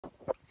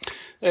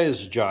Hey,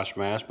 this is Josh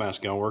Mass, Mass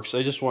Gunworks.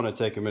 I just want to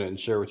take a minute and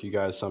share with you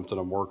guys something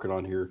I'm working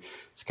on here.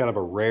 It's kind of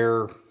a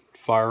rare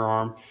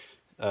firearm.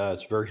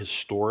 It's very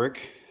historic,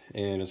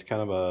 and it's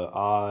kind of a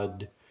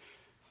odd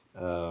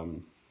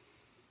gun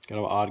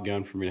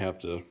for me to have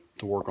to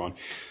work on.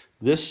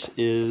 This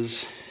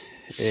is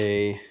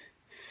a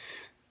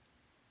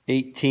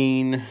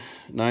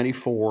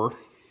 1894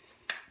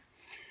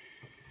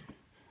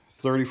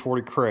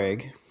 30-40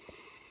 Krag,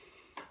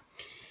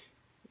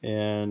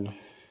 and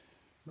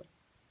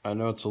I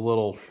know it's a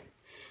little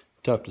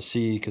tough to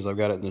see because I've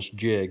got it in this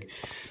jig,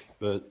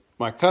 but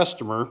my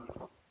customer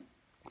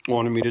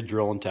wanted me to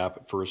drill and tap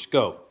it for a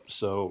scope.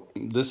 So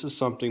this is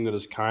something that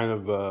is kind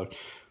of a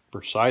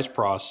precise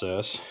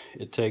process.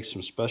 It takes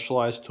some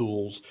specialized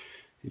tools,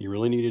 and you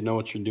really need to know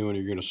what you're doing or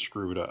you're going to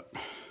screw it up.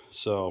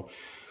 So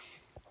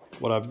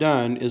what I've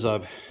done is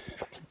I've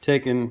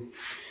taken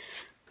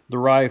the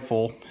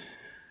rifle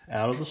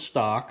out of the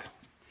stock,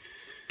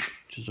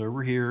 which is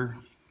over here.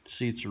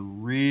 See, it's a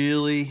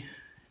really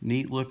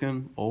neat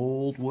looking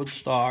old wood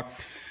stock.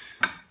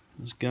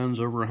 This gun's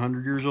over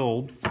 100 years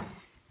old.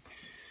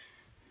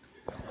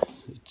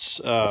 It's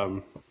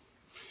one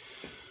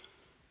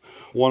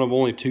of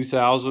only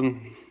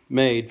 2,000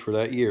 made for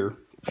that year.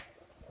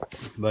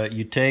 But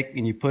you take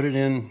and you put it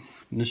in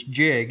this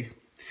jig,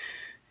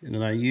 and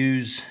then I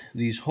use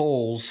these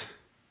holes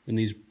and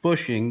these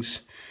bushings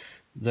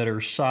that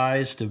are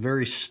sized to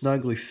very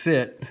snugly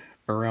fit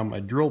around my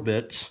drill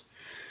bits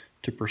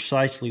to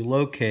precisely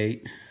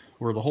locate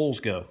where the holes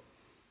go.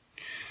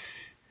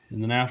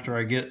 And then after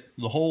I get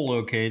the hole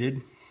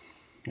located,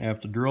 I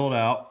have to drill it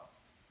out,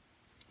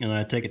 and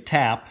I take a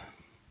tap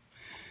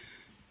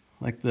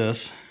like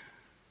this.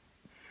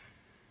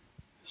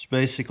 It's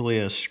basically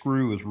a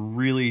screw with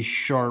really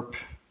sharp,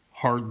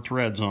 hard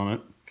threads on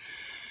it,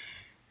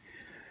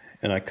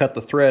 and I cut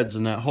the threads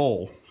in that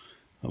hole.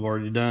 I've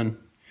already done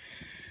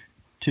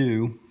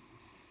two.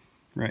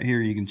 Right here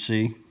you can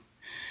see,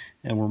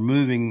 and we're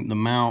moving the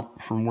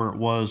mount from where it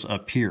was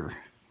up here.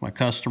 My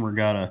customer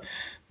got a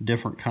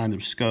different kind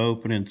of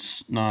scope, and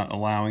it's not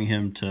allowing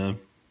him to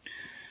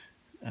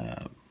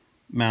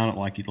mount it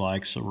like he'd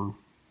like, so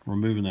we're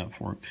moving that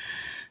for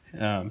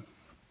him.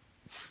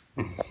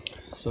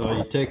 So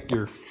you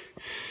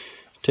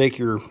take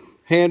your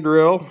hand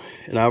drill,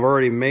 and I've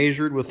already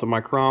measured with the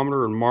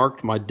micrometer and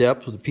marked my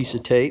depth with a piece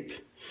of tape.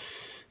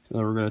 And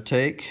then we're going to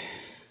take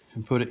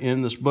and put it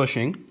in this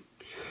bushing.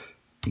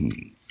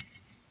 And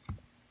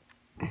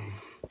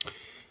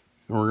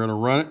we're going to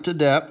run it to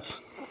depth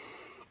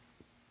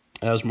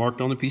as marked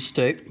on the piece of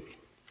tape.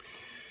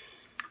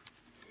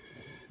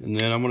 And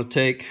then I'm going to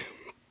take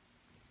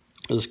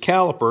this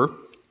caliper.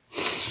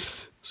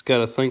 It's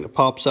got a thing that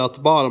pops out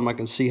the bottom. I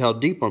can see how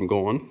deep I'm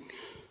going.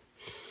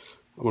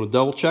 I'm going to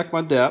double check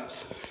my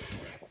depth.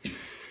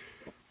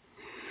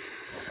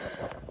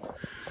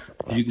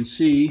 As you can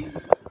see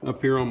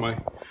up here on my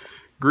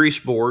grease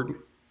board,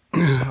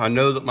 I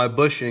know that my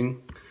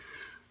bushing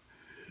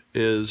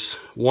is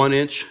 1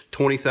 inch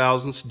 20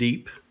 thousandths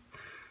deep.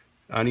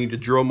 I need to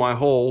drill my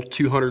hole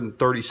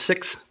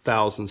 236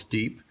 thousandths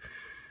deep,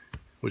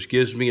 which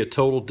gives me a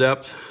total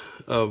depth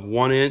of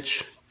 1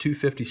 inch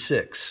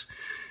 256.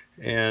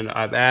 And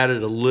I've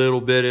added a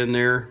little bit in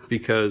there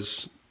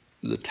because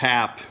the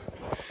tap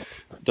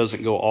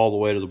doesn't go all the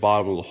way to the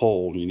bottom of the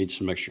hole, and you need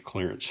some extra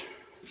clearance.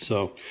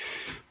 So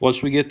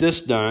once we get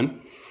this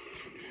done,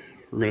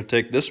 we're going to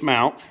take this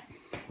mount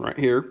right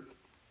here.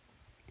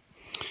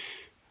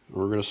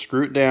 We're going to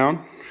screw it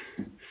down,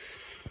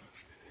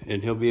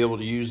 and he'll be able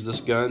to use this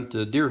gun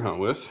to deer hunt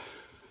with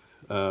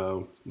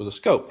a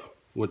scope,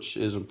 which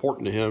is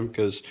important to him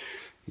because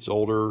he's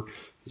older,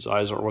 his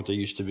eyes aren't what they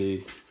used to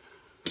be.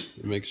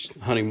 It makes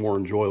hunting more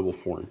enjoyable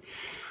for him.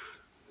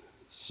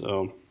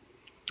 So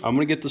I'm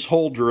going to get this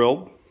hole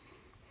drilled,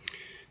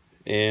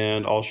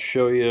 and I'll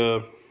show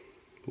you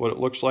what it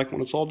looks like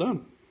when it's all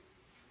done.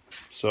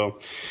 So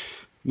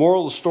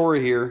moral of the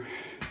story here,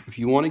 if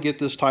you want to get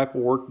this type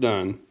of work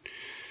done,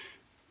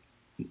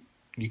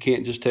 you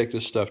can't just take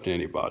this stuff to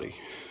anybody.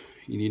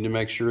 You need to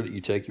make sure that you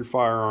take your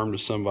firearm to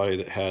somebody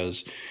that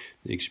has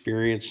the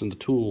experience and the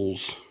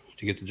tools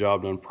to get the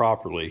job done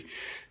properly.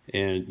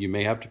 And you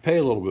may have to pay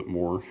a little bit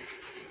more,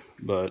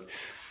 but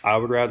I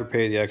would rather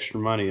pay the extra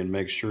money and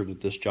make sure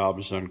that this job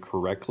is done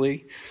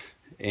correctly,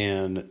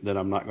 and that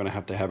I'm not going to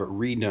have it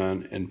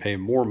redone and pay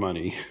more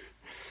money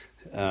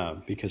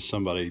because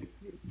somebody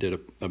did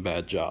a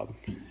bad job.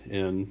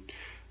 And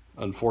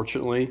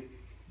unfortunately,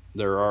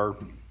 there are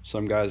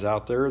some guys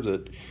out there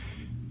that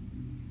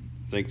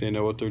think they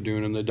know what they're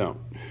doing and they don't.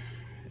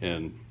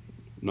 And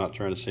I'm not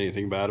trying to say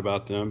anything bad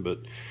about them, but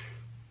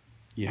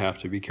you have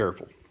to be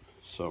careful.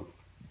 So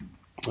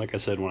like I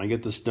said, when I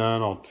get this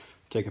done, I'll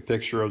take a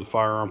picture of the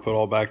firearm, put it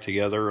all back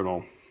together, and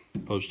I'll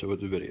post it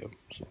with the video.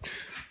 So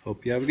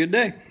hope you have a good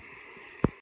day.